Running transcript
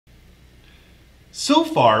So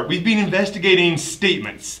far, we've been investigating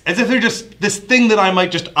statements, as if they're just this thing that I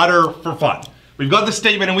might just utter for fun. We've got the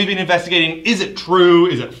statement and we've been investigating, is it true,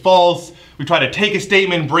 is it false? We try to take a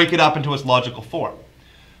statement and break it up into its logical form.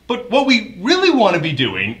 But what we really want to be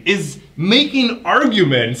doing is making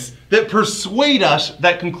arguments that persuade us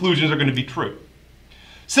that conclusions are going to be true.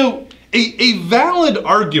 So a valid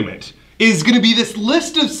argument is going to be this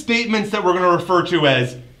list of statements that we're going to refer to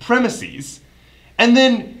as premises. And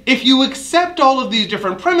then if you accept all of these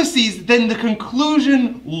different premises, then the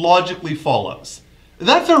conclusion logically follows.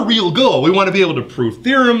 That's our real goal. We want to be able to prove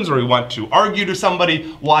theorems, or we want to argue to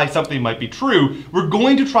somebody why something might be true. We're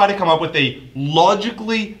going to try to come up with a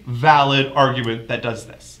logically valid argument that does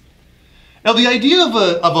this. Now, the idea of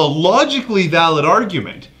a logically valid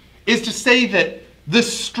argument is to say that the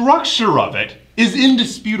structure of it is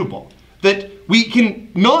indisputable, that we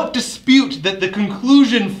can not dispute that the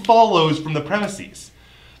conclusion follows from the premises.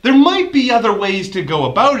 There might be other ways to go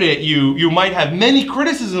about it. You might have many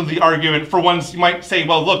criticisms of the argument. For ones, you might say,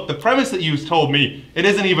 well, look, the premise that you told me, it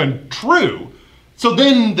isn't even true. So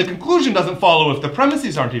then the conclusion doesn't follow if the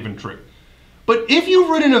premises aren't even true. But if you've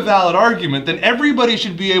written a valid argument, then everybody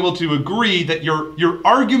should be able to agree that your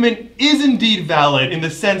argument is indeed valid in the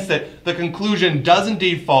sense that the conclusion does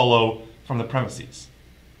indeed follow from the premises.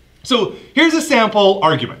 So here's a sample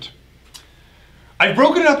argument. I've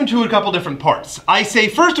broken it up into a couple different parts. I say,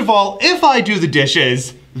 first of all, if I do the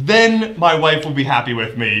dishes, then my wife will be happy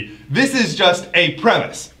with me. This is just a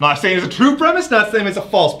premise. Not saying it's a true premise, not saying it's a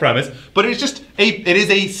false premise, but it's just it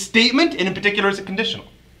is a statement, and in particular it's a conditional.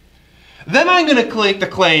 Then I'm going to make the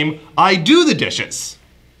claim, I do the dishes.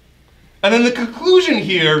 And then the conclusion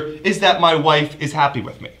here is that my wife is happy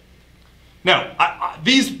with me. Now,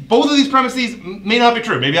 both of these premises may not be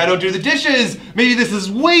true. Maybe I don't do the dishes. Maybe this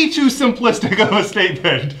is way too simplistic of a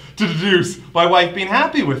statement to deduce my wife being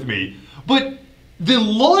happy with me. But the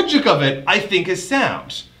logic of it, I think, is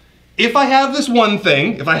sound. If I have this one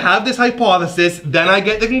thing, if I have this hypothesis, then I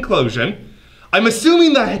get the conclusion. I'm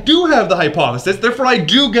assuming that I do have the hypothesis, therefore I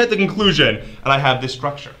do get the conclusion, and I have this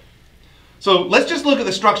structure. So let's just look at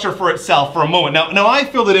the structure for itself for a moment. Now I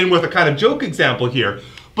filled it in with a kind of joke example here.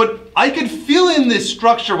 But I could fill in this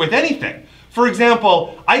structure with anything. For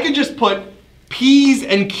example, I could just put P's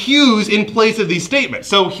and Q's in place of these statements.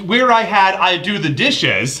 So where I had I do the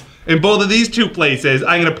dishes, in both of these two places,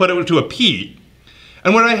 I'm going to put it to a P.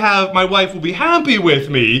 And when I have my wife will be happy with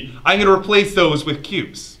me, I'm going to replace those with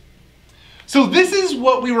Q's. So this is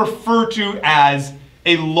what we refer to as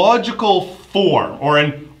a logical form, or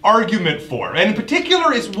an argument form. And in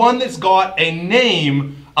particular, it's one that's got a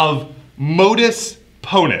name of Modus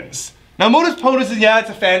Ponens. Now, Modus Ponens is, it's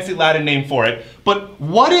a fancy Latin name for it, but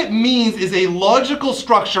what it means is a logical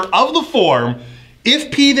structure of the form,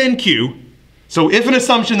 if P then Q, so if an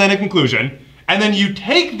assumption then a conclusion, and then you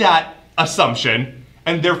take that assumption,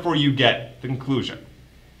 and therefore you get the conclusion.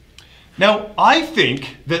 Now, I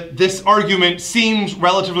think that this argument seems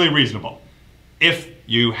relatively reasonable. If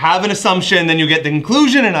you have an assumption, then you get the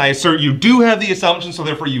conclusion, and I assert you do have the assumption, so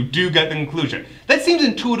therefore you do get the conclusion. That seems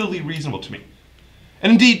intuitively reasonable to me.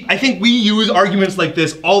 And indeed, I think we use arguments like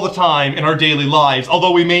this all the time in our daily lives,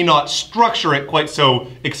 although we may not structure it quite so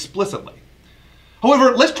explicitly.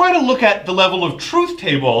 However, let's try to look at the level of truth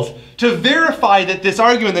tables to verify that this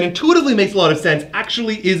argument that intuitively makes a lot of sense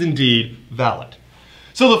actually is indeed valid.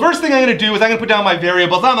 So the first thing I'm going to do is I'm going to put down my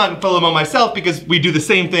variables. I'm not going to fill them out myself because we do the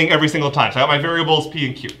same thing every single time. So I got my variables P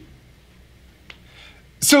and Q.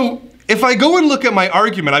 So if I go and look at my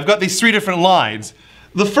argument, I've got these three different lines.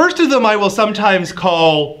 The first of them I will sometimes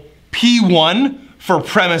call P1 for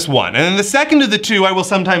premise 1. And then the second of the two I will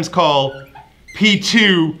sometimes call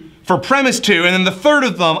P2 for premise 2. And then the third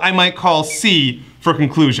of them I might call C for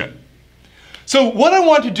conclusion. So what I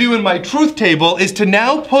want to do in my truth table is to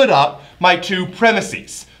now put up my two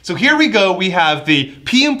premises. So here we go, we have the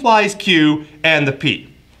P implies Q and the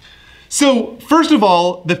P. So first of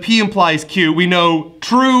all, the P implies Q, we know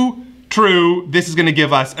true, true, this is going to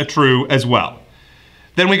give us a true as well.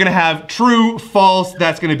 Then we're going to have true, false,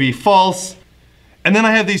 that's going to be false. And then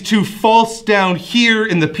I have these two false down here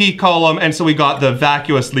in the P column, and so we got the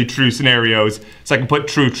vacuously true scenarios, so I can put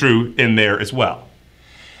true, true in there as well.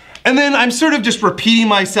 And then I'm sort of just repeating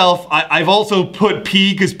myself. I've also put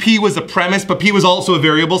P, because P was a premise, but P was also a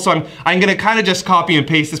variable, so I'm going to kind of just copy and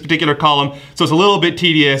paste this particular column, so it's a little bit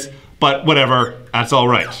tedious, but whatever, that's all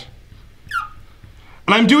right.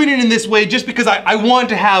 And I'm doing it in this way just because I want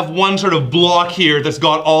to have one sort of block here that's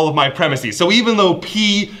got all of my premises. So even though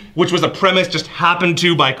P, which was a premise, just happened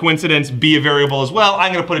to, by coincidence, be a variable as well,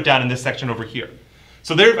 I'm going to put it down in this section over here.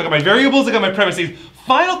 So there, I got my variables, I got my premises.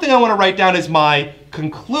 Final thing I want to write down is my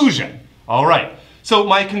conclusion. All right, so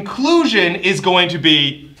my conclusion is going to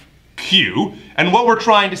be Q, and what we're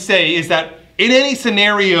trying to say is that in any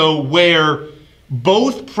scenario where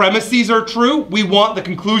both premises are true, we want the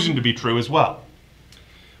conclusion to be true as well.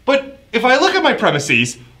 But if I look at my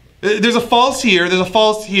premises, there's a false here, there's a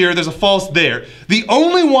false here, there's a false there. The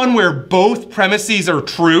only one where both premises are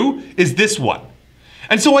true is this one.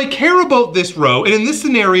 And so I care about this row, and in this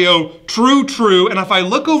scenario, true, true, and if I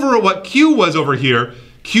look over at what Q was over here,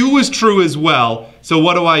 Q was true as well, so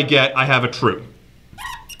what do I get? I have a true.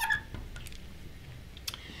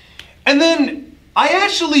 And then I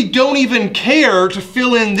actually don't even care to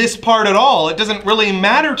fill in this part at all. It doesn't really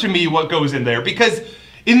matter to me what goes in there, because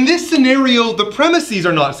in this scenario, the premises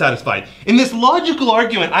are not satisfied. In this logical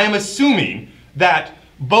argument, I am assuming that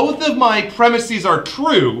both of my premises are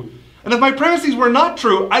true, and if my premises were not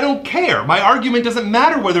true, I don't care. My argument doesn't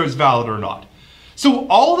matter whether it's valid or not. So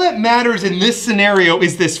all that matters in this scenario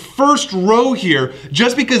is this first row here,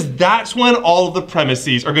 just because that's when all of the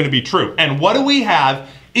premises are going to be true. And what do we have?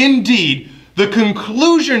 Indeed, the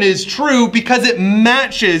conclusion is true because it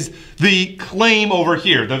matches the claim over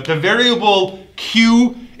here. The variable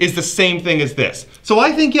Q is the same thing as this. So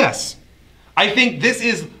I think yes. I think this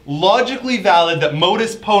is logically valid, that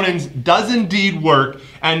modus ponens does indeed work,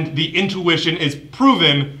 and the intuition is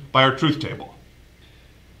proven by our truth table.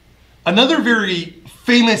 Another very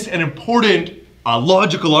famous and important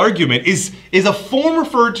logical argument is a form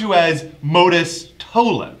referred to as modus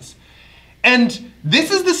tollens. And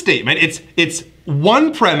this is the statement. It's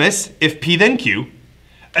one premise, if P then Q,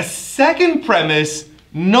 a second premise,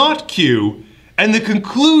 not Q, and the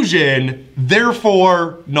conclusion,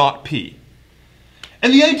 therefore not P.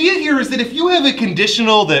 And the idea here is that if you have a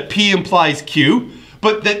conditional that P implies Q,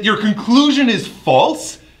 but that your conclusion is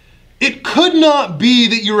false, it could not be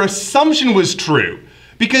that your assumption was true.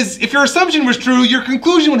 Because if your assumption was true, your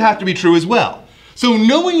conclusion would have to be true as well. So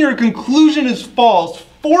knowing your conclusion is false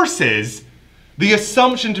forces the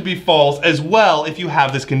assumption to be false as well if you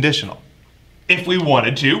have this conditional. If we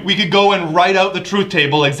wanted to, we could go and write out the truth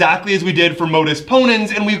table exactly as we did for modus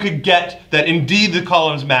ponens, and we could get that indeed the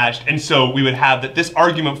columns matched, and so we would have that this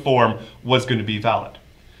argument form was going to be valid.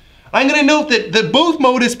 I'm going to note that both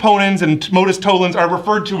modus ponens and modus tollens are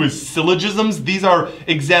referred to as syllogisms. These are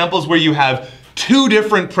examples where you have two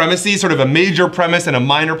different premises, sort of a major premise and a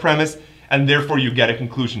minor premise, and therefore you get a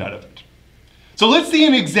conclusion out of it. So let's see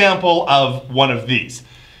an example of one of these.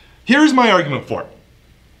 Here's my argument for it.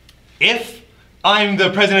 If I'm the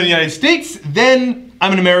President of the United States, then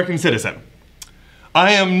I'm an American citizen.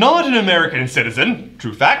 I am not an American citizen,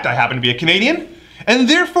 true fact, I happen to be a Canadian, and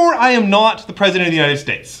therefore I am not the President of the United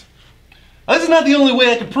States. Now, this is not the only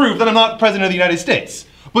way I can prove that I'm not the President of the United States,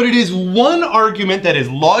 but it is one argument that is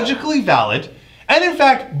logically valid, and in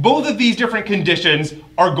fact, both of these different conditions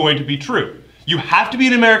are going to be true. You have to be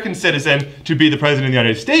an American citizen to be the President of the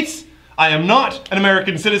United States. I am not an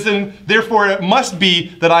American citizen, therefore it must be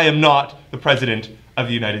that I am not the President of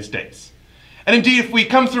the United States. And indeed, if we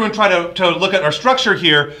come through and try to look at our structure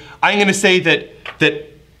here, I'm going to say that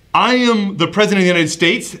I am the President of the United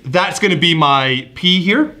States. That's going to be my P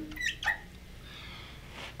here.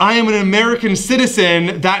 I am an American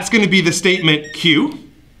citizen. That's going to be the statement Q.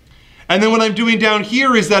 And then what I'm doing down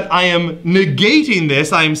here is that I am negating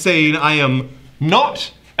this. I am saying I am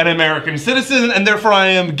not an American citizen, and therefore I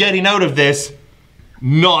am getting out of this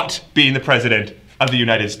not being the President of the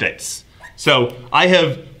United States. So I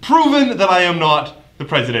have proven that I am not the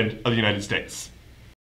President of the United States.